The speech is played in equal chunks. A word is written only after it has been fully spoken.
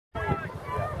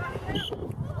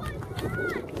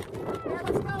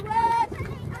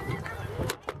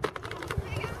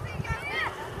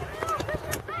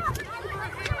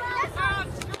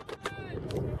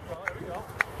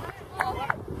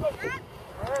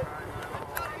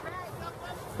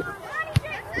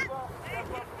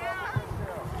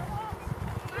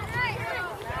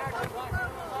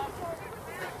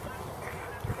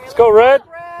go, Red.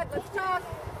 Red, let's talk.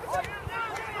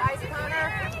 Nice, Connor.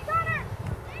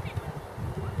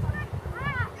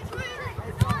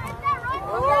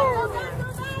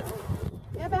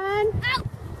 Yeah, Ben.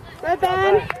 Good,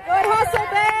 Ben. Good hustle,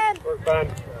 Ben. Work, Ben.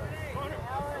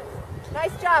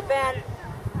 Nice job, Ben.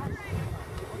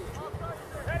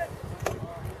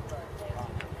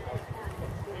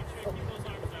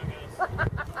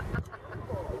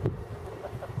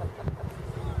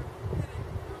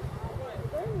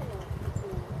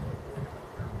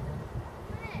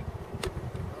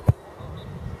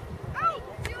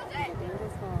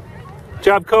 Good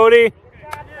job, Cody.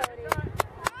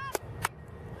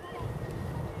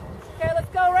 Okay, let's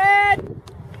go, Red.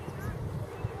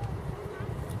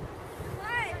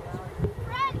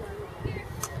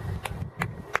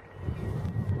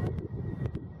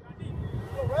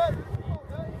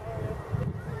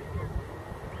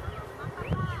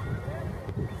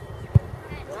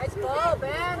 Nice ball,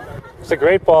 Ben. It's a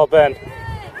great ball, Ben.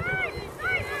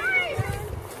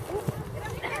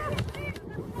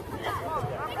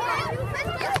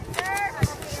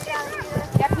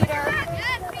 Yeah, Peter.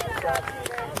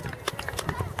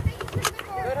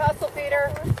 Good hustle, Peter.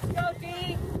 Go, G.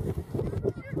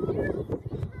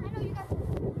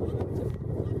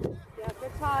 Yeah,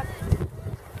 good talk.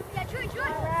 Yeah, Troy.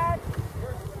 Red.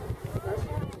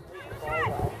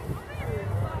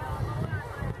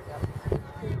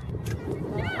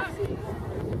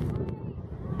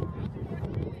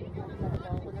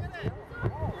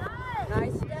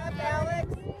 Nice step, Alex.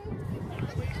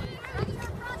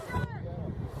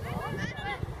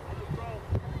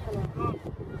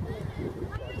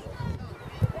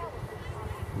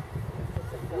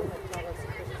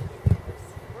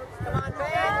 Come on,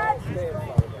 Ben. It's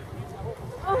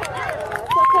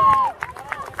okay.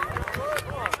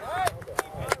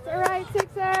 It's all right,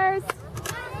 Sixers.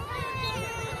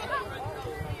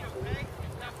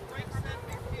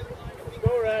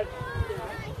 Go, Red.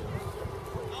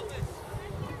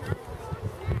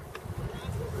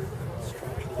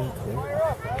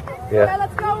 Okay,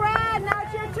 let's go, Red. Now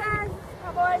it's your turn.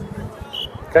 Come on, boys.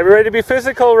 Gotta be ready to be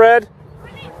physical, Red.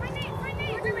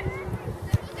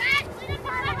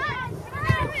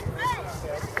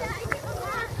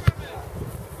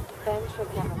 Ben should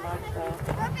have a mark, though.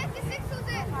 Come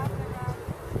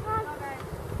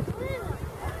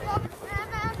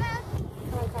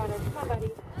on, Connor. Come on, buddy.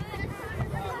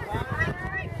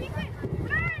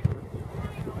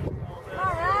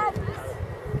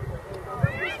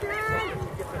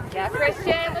 Yeah,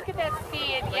 Christian, look at that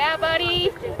speed. Yeah, buddy.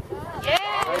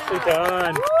 Yeah. Nicely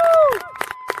done. Woo!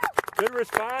 Good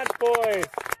response, boys.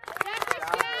 Yeah,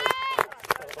 Christian.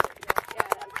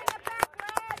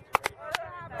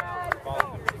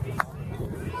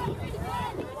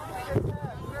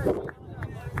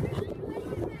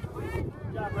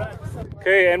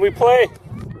 Okay, and we play.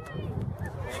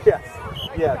 Yes.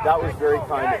 Yeah, that was very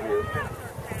kind of you.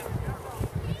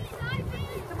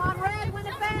 Come on, Red, win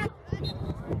it back.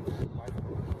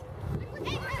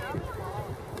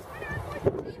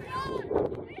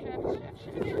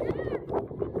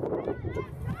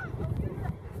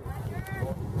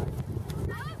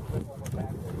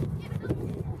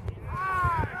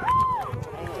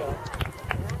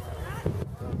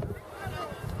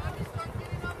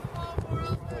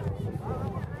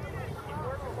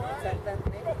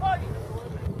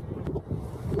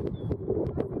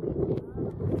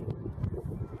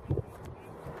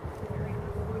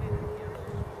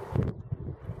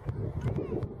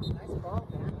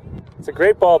 It's a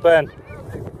great ball, Ben.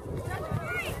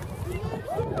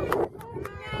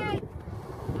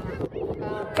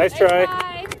 Nice try.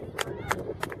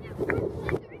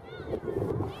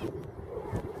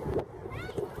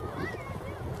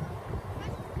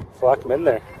 Lock him in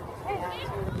there.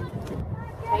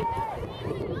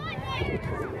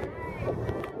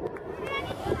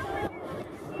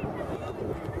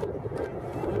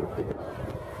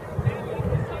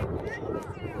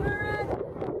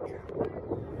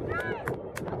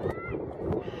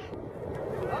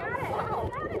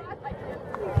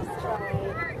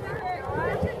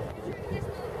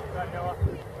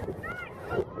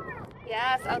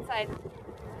 Yes, outside.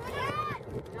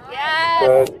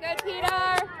 Yes, good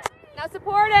Peter. Now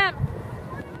support him.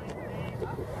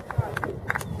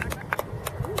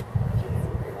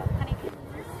 Honey, can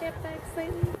you step back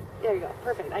slightly? There you go.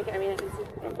 Perfect. I mean, I can see.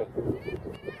 Okay.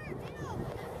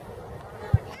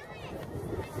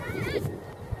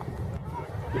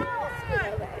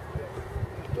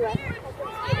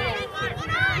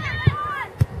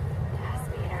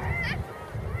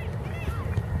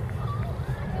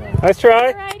 Nice try.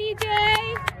 All right, EJ.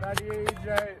 Good idea, EJ.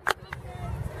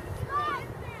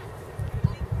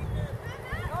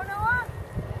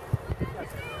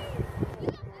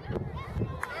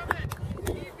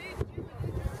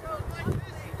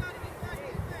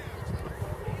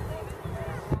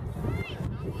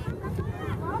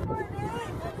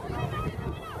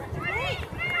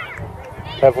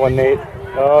 Have one, Nate.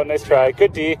 Oh, nice try.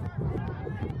 Good D.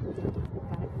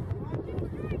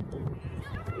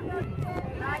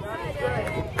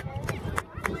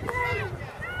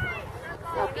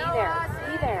 Oh, be there.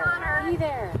 Be there. Be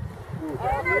there.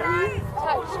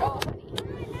 Touch. Oh,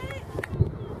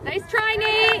 nice try,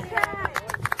 Nate.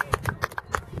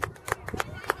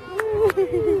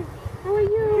 How are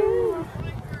you?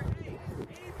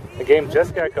 The game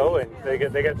just got going. They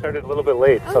got started a little bit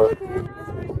late, so.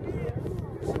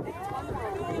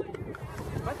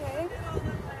 Okay.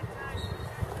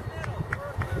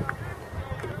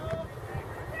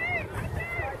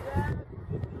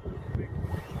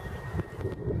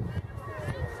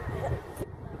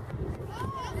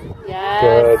 Yes.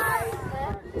 Good.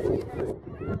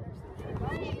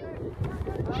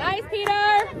 Nice, Peter.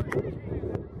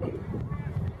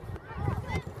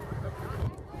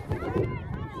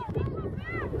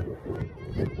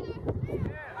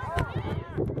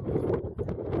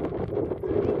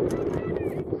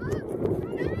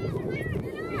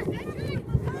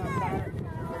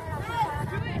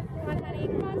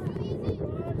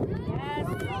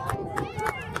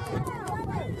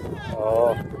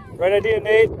 Oh, right idea,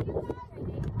 Nate.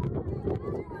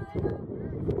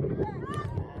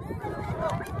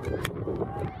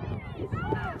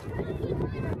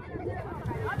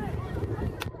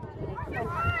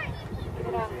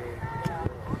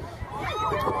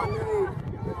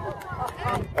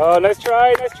 Oh, nice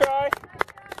try, nice try.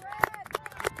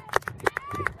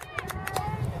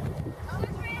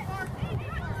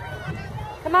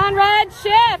 Come on, Red,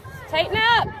 shift. Tighten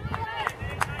up.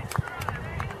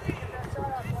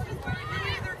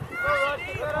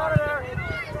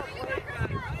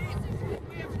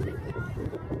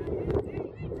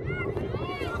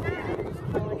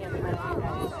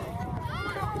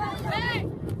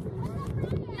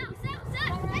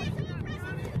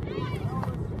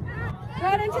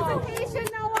 Good anticipation,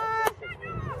 Noah.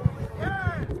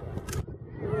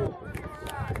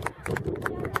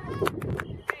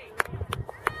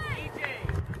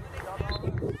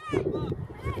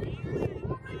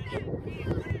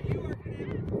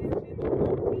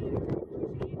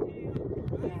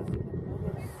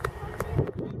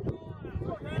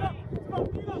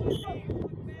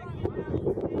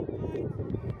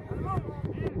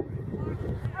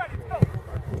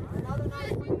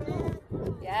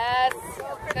 Yes.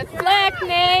 Good flick,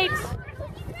 Nate.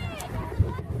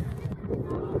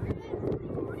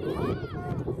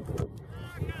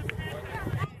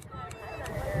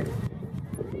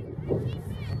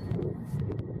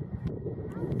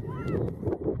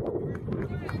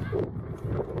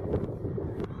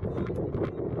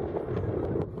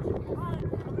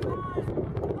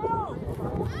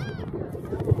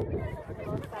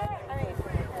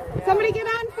 Somebody get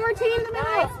on 14 in the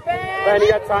middle. Ben, you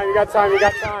got time, you got time, you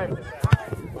got time.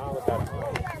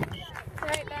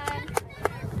 Right, Ben.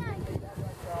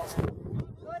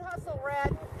 Good hustle,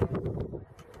 Red.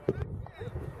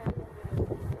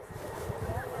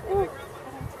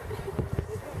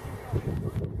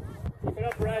 Keep it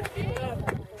up, Red, keep it up.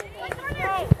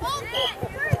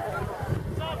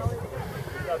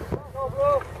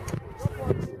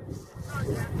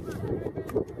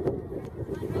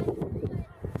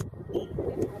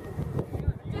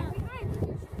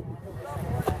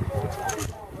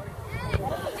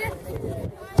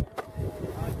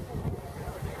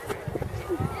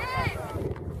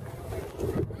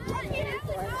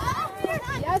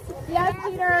 Yes,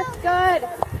 Peter. Good.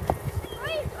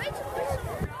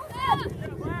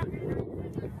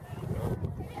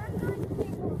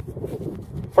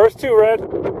 First two, Red. No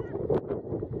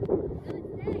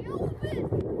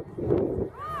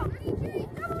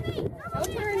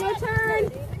turn, no turn.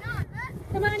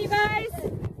 Come on, you guys.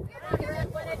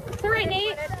 It's all right,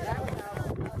 Nate. Come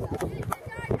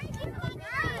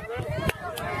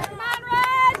on,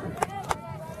 Red.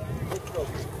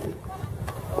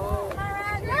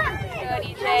 Good,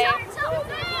 EJ.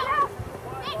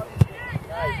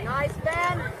 Nice,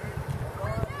 Ben.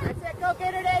 That's it. Go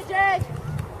get it, AJ.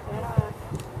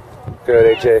 Good,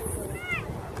 AJ.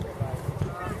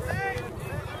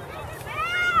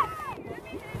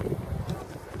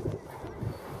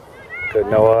 Good,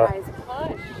 Noah. Guys,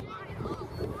 push.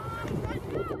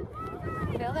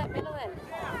 Fill that middle in.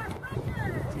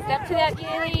 Step to that,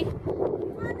 Gailey.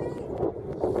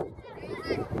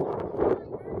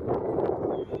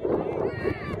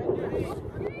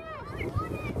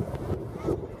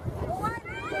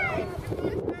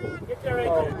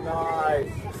 Oh,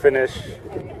 nice. Finish.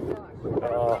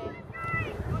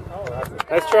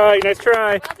 Nice try, nice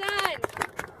try. Well done.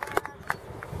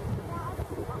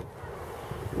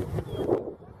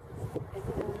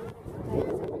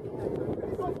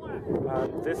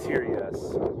 this year, yes.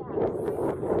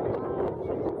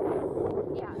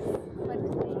 Yes, but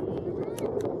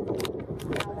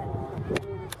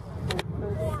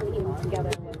first team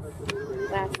together was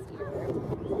last year.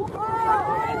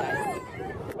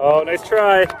 Oh, nice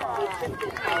try.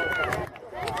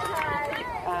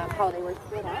 How they were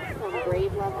split up from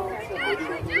grade level to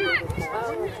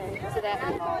so that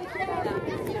involved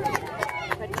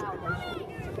but now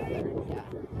they're yeah.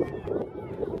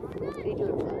 They do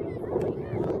it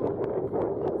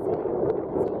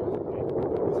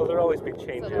So there'll always be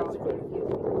changes, but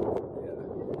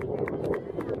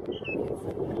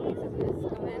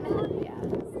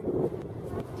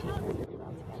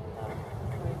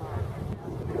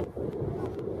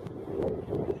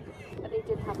but they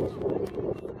did have to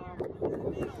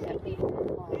that they didn't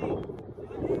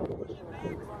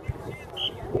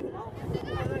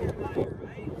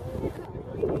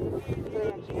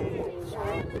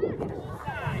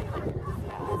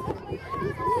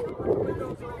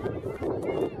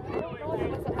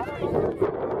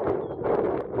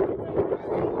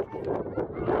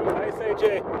nice, AJ.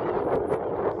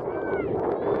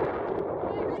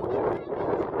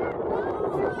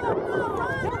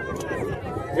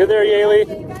 You're there, Yaley.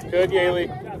 Good, Yaley.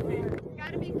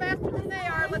 Gotta be faster than they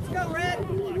are. Let's go, Red.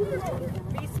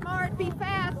 Be smart, be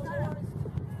fast.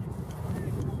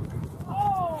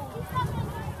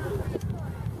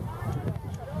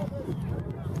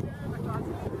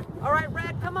 All right,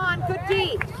 Red, come on. Good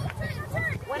D.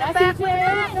 Win it back. Win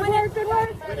it. Good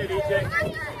work. Win it, EJ.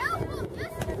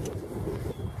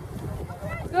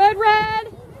 Good, Red.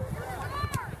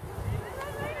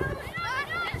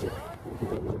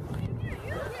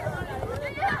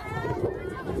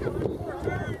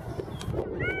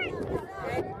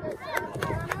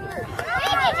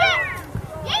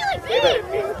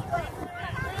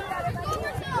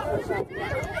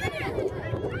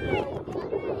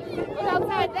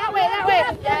 Outside, that way, that way.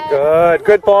 Yes. Good,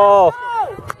 good ball.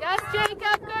 Yes,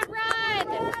 Jacob, good run.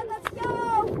 Let's go.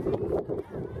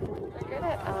 They're good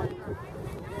at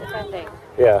defending.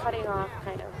 Yeah. Cutting off,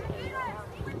 kind of.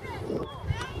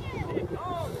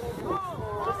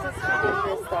 This is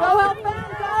ridiculous, though. Go, Elfan,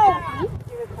 go.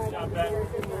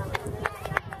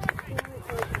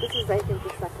 This is, I think, the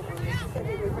second one.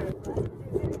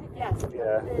 Yes.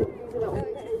 Yeah.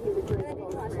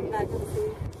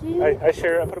 I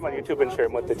share. I put them on YouTube and share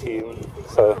them with the team.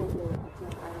 So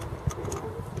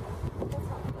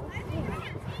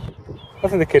I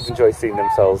think the kids enjoy seeing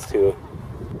themselves too.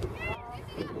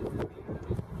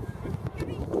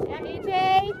 Yeah,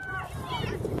 EJ.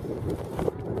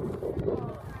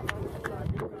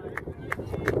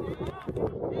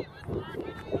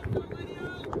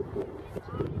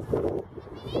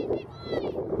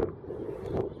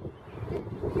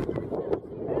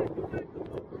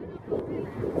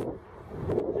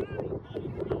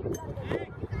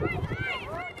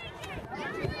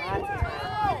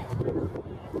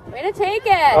 Way to take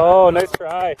it. Oh, nice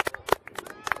try.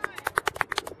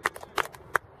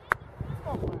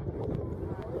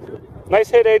 Nice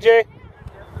hit, AJ.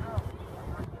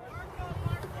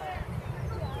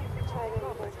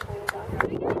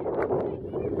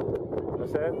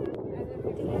 What's that?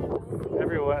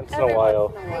 Every once in a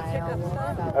while.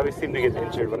 I always seem to get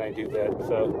injured when I do that,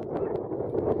 so.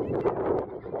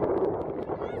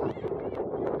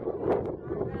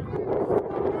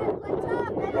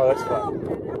 Oh, that's fun.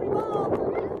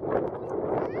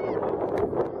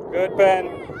 Good, Ben.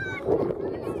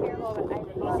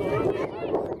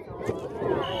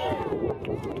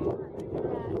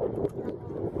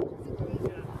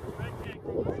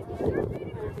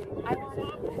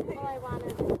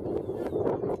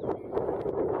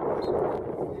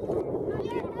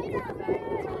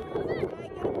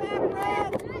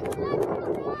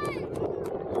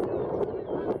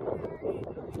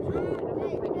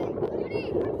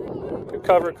 Good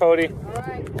cover, Cody. All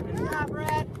right. Good job,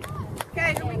 Red.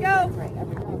 Okay, here we go.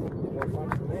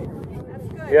 That's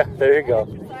good. Yeah, there you go.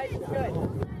 Exercise is good.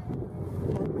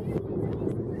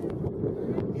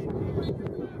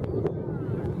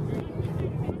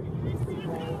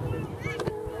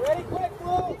 Ready, quick,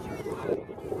 move.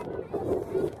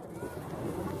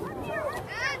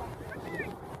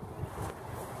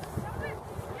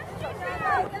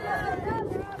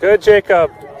 Good,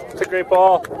 Jacob. It's a great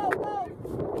ball.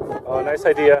 Oh, nice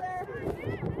idea.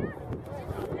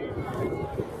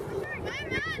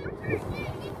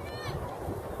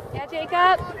 Yeah,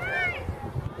 Jacob.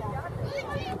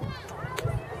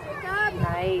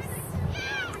 Nice.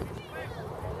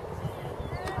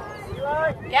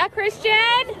 Yeah,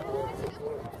 Christian.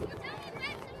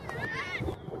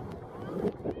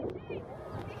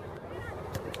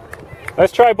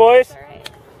 Nice try, boys. All right.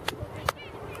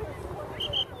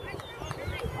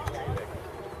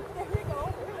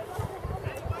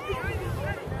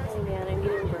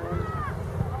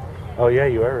 Oh yeah,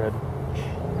 you are red.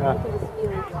 I think it's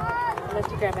feeling unless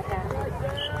you grab a hat.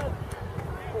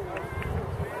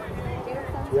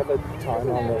 Do you have a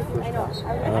time on the first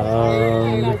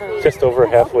one? Just over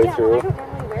halfway through.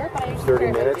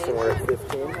 30 minutes and we're at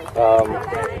 15.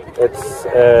 It's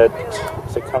at,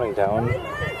 is it counting down?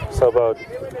 So about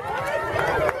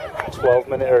 12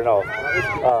 minutes, or no,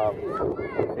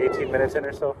 18 minutes in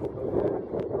or so.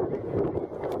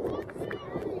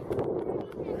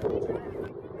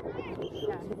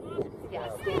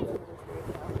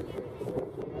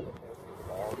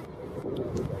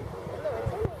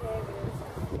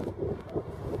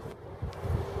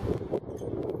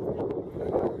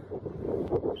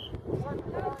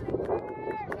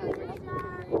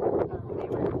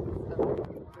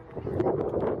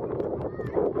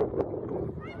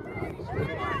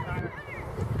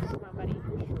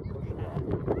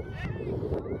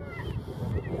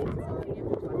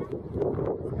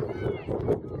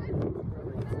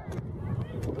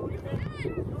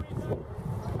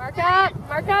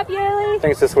 Mark up, Yaley. I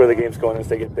think it's just where the game's going as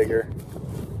they get bigger.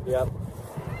 Yep.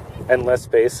 And less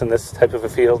space in this type of a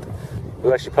field.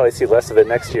 We'll actually probably see less of it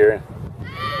next year.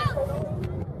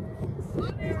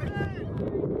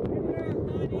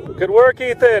 Good work,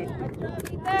 Ethan.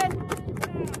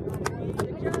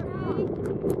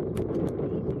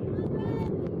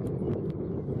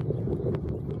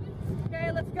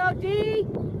 Okay, let's go, D.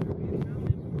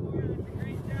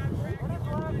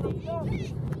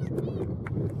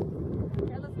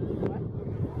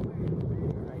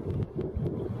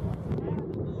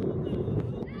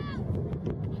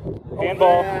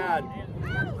 Handball.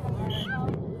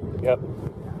 Yep.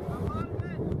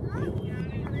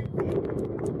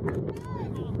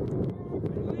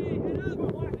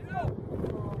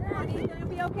 You're gonna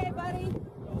be okay, buddy.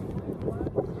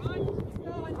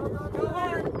 Go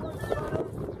hard.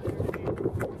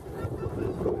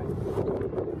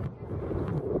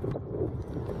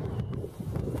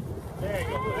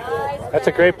 That's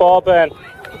a great ball, Ben.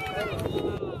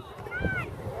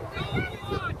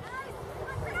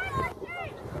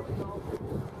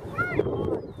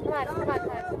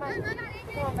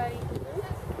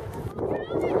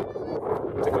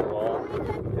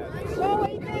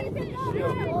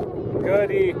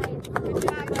 Goody. Good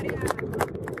job, buddy.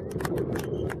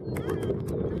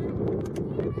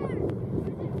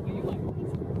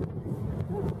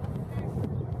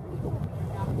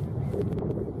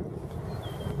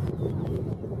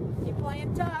 Keep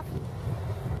playing tough.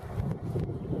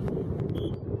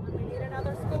 We need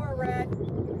another score, Red.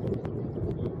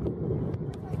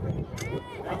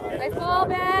 Nice ball,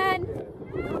 Ben.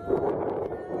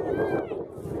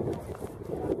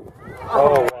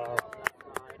 Oh, wow.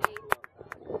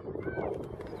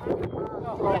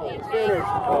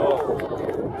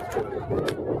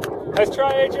 Nice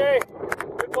try, AJ.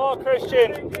 Good ball,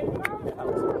 Christian.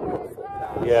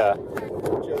 Yeah.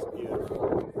 Just beautiful.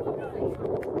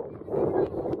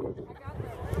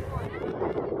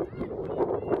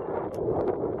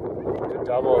 Good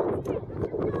double.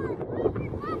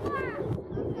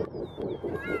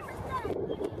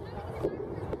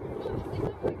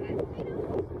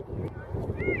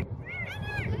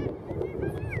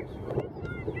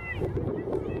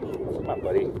 Come on,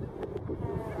 buddy.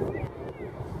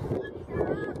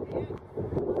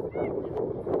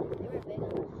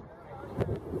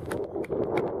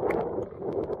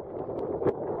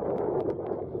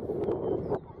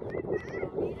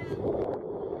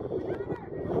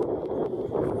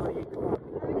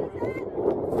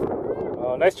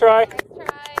 Oh, nice try.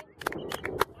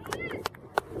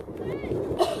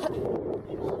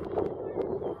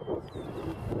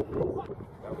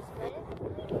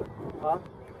 Huh?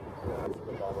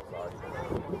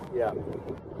 Yeah.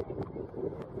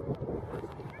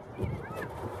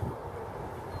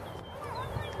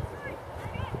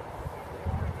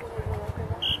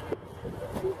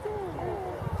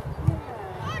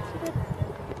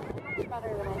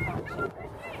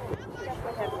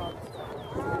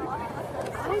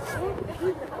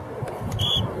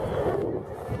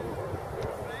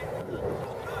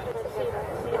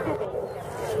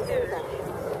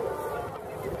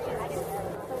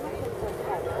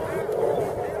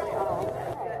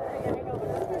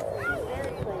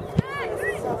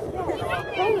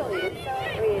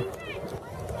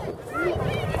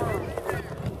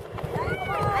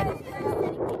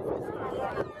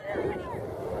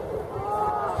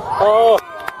 Oh.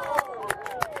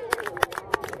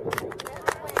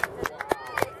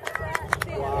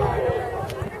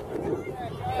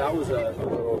 That was a...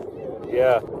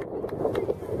 Yeah.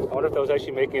 I wonder if that was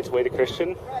actually making its way to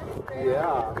Christian.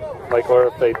 Yeah. Like, or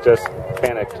if they just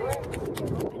panicked.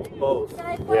 both.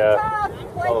 Play tough.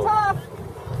 Play Oh. tough.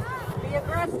 Be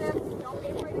aggressive. Don't be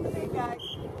afraid of the big guys.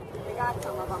 They got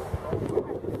some of them.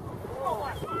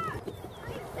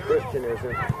 Christian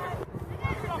isn't.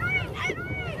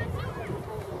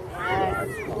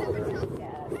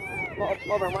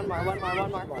 Over, one more.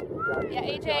 Yeah,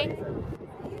 AJ.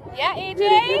 Yeah, AJ.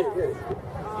 Get it.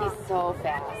 He's so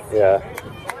fast. Yeah.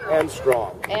 And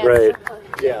strong. And Right.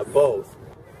 Yeah, both.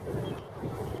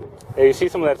 Yeah, you see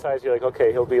someone that size, you're like,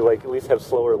 okay, he'll be like, at least have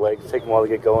slower legs, take him a while to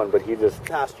get going, but he just,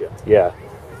 Past you. yeah.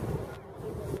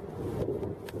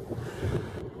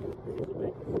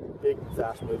 Big,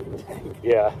 fast moving tank.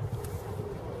 Yeah.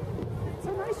 It's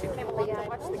so nice you came along to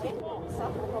watch the game.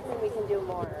 hopefully we can do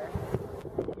more.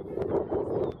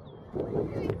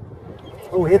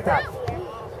 Oh, hit that.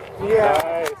 Yeah.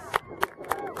 Nice.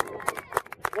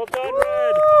 Well done,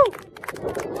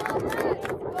 Red.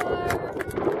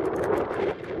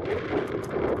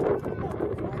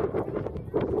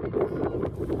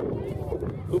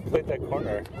 Who played that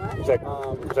corner? Was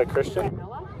that Christian?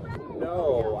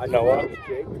 No, I think Noah?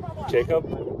 it was Jake. Jacob? I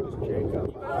think it was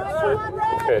Jacob.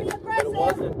 Okay. But it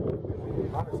wasn't.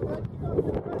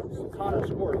 Connor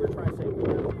scored. We were trying to say we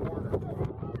were in the corner.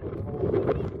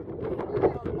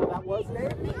 Well, that was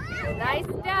Nate? Nice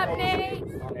step, Nate.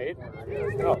 Nate?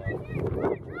 No.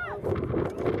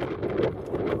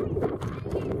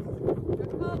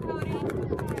 Good call, Cody.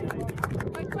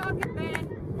 Good talking, man.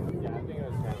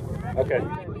 Okay.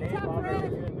 Be tough,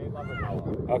 Red.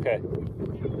 Okay.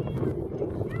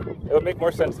 It would make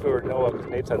more sense if it were Noah, because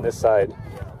Nate's on this side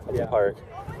of the park.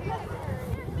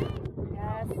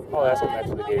 I'll ask him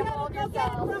after the game.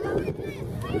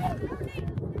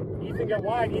 Ethan, get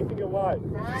wide.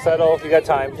 Settle. You got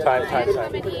time. Yes.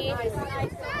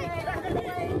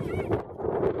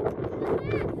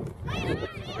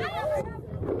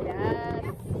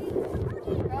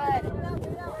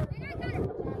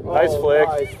 Nice flick.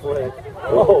 Nice flick.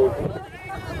 Oh,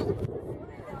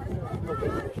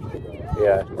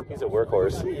 Yeah, he's a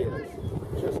workhorse. he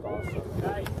is. Just awesome.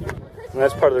 And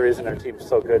that's part of the reason our team's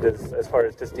so good is, as far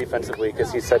as just defensively,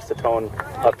 because he sets the tone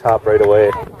up top right away.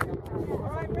 All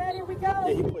right, Red, here we go.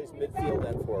 Yeah, he plays midfield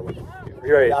and forward.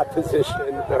 Right. That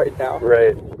position right now.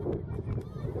 Right. Look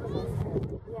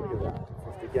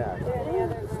at that.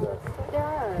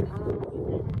 Yeah.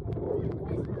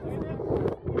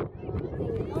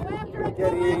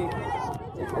 Getty.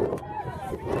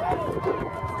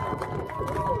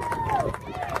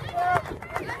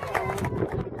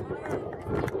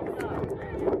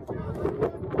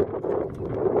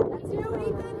 That's you,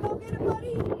 Ethan. Go get it,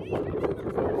 buddy.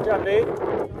 Good job, Nate. All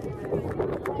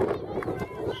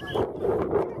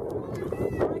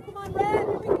right, come on, Red.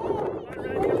 Here we go.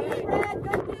 Good dude, Red.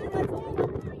 Good dude. That's over.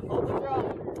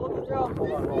 Hold the draw.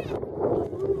 Hold on.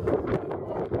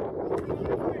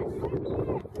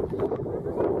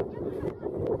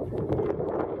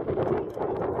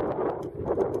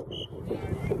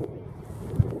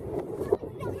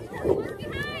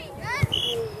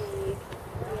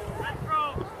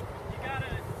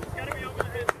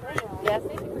 Yes,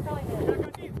 thank you for calling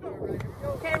in.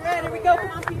 Okay, Red, here we go.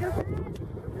 Come on, Peter.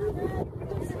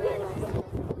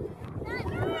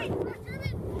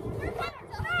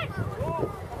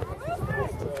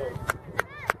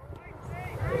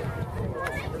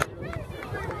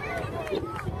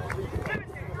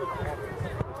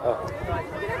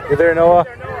 You there, Noah?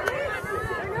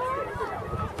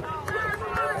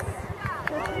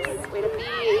 Way to be,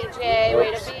 AJ.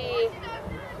 Way to be.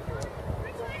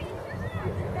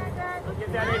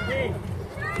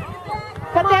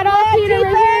 Cut that off, Peter.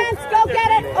 Defense. Go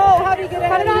get it. Oh, how do you get it?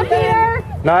 Cut it off, Peter.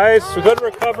 Nice. Good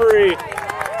recovery.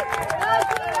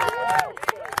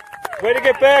 Way to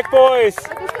get back, boys.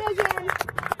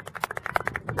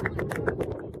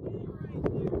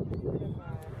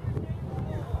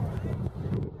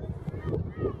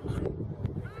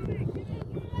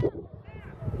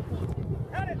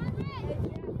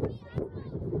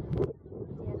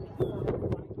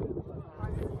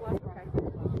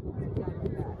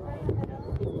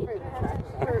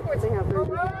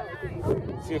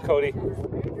 See you, Cody.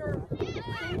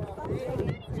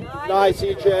 Nice,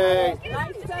 EJ.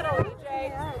 Nice settle,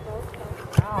 EJ.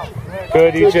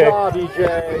 Good, Good EJ. job, EJ.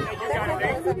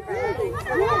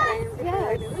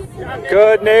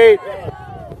 Good, Nate.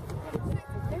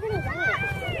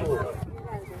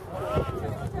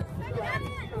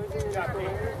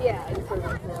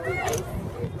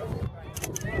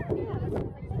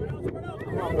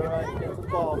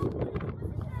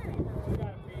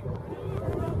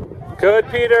 Good,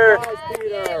 Peter. Nice,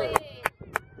 Peter.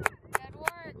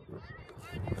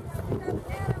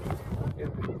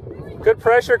 Good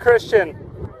pressure, Christian.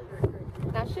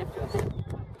 Now shift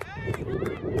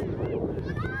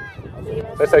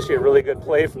That's actually a really good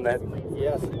play from that.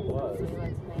 Yes, it was.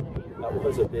 That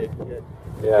was a big hit.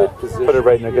 Yeah, put it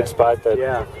right in a good spot that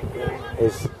Yeah.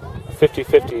 is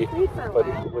 50-50,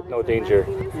 but with no danger.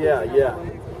 Yeah, yeah.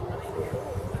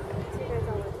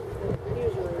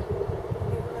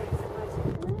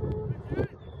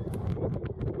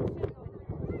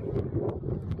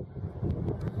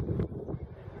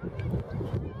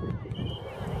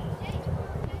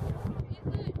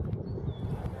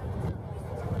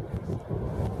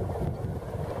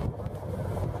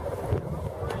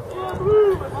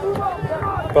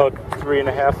 About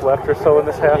 3.5 left or so in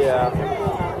this half. Yeah.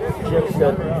 Jim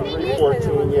said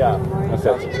 3:14. Yeah, that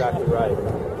sounds exactly right.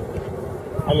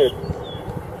 I'm gonna.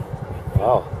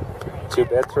 Wow, 2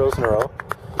 bad throws in a row.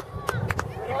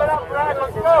 Keep it up, Brad.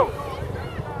 Let's go.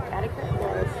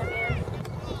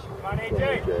 Come on, AJ.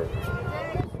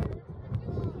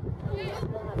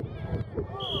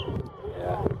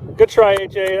 Yeah, good try,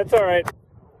 AJ. That's all right.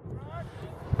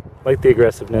 Like the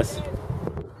aggressiveness.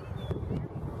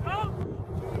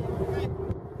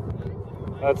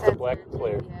 That's the black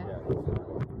player.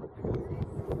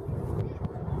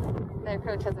 Their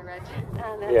coach has a red.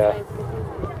 That's Yeah. nice.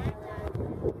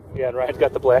 Yeah, and Ryan's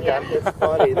got the black on. It's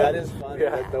funny. That is funny.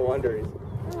 Yeah. No wonder he's.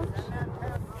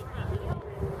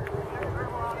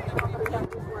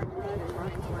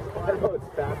 I know it's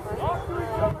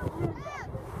fast.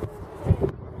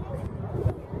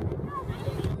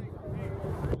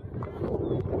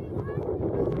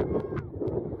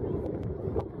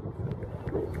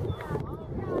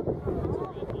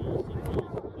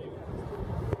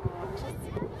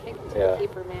 Yeah.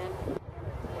 Keeper, man.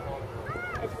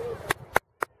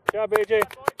 Good job, AJ.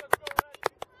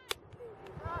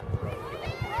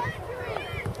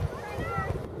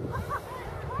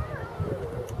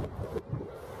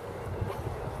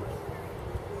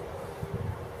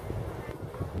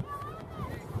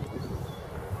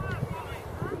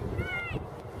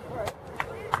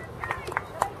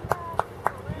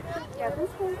 Yeah, who's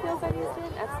playing field on Houston?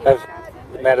 FC F-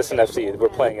 Wisconsin. Madison FC. We're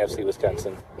playing FC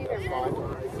Wisconsin.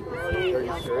 Are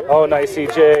you sure? Oh, nice,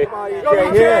 EJ.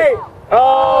 Go, EJ!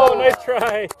 Oh, nice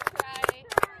try.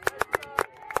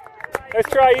 Nice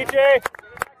try, EJ.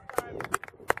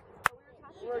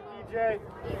 Work, EJ.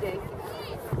 EJ.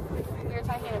 We were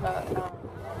talking about,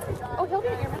 oh, he'll be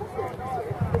at your middle school next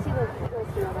year. Does he goes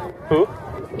to another... Who?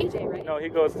 EJ, right? No, he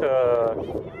goes to,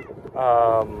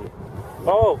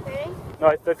 oh, no,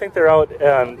 I think they're out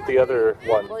on the other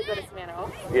one. Will he go to Savannah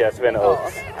Oaks? Yeah, Savannah Oh,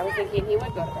 Oaks. okay. I was thinking he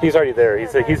would go to that. He's already there.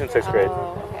 He's in 6th grade.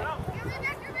 Oh, okay.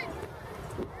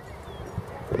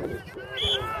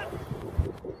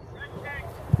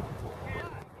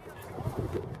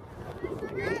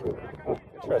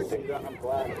 Interesting. I'm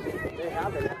glad. They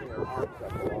have it in their arms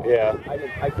up a lot. Yeah.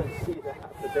 I can see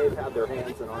that they've had their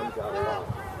hands and arms out a lot.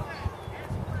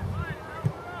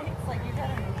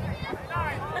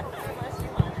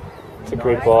 It's a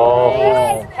great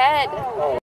ball. Nice head.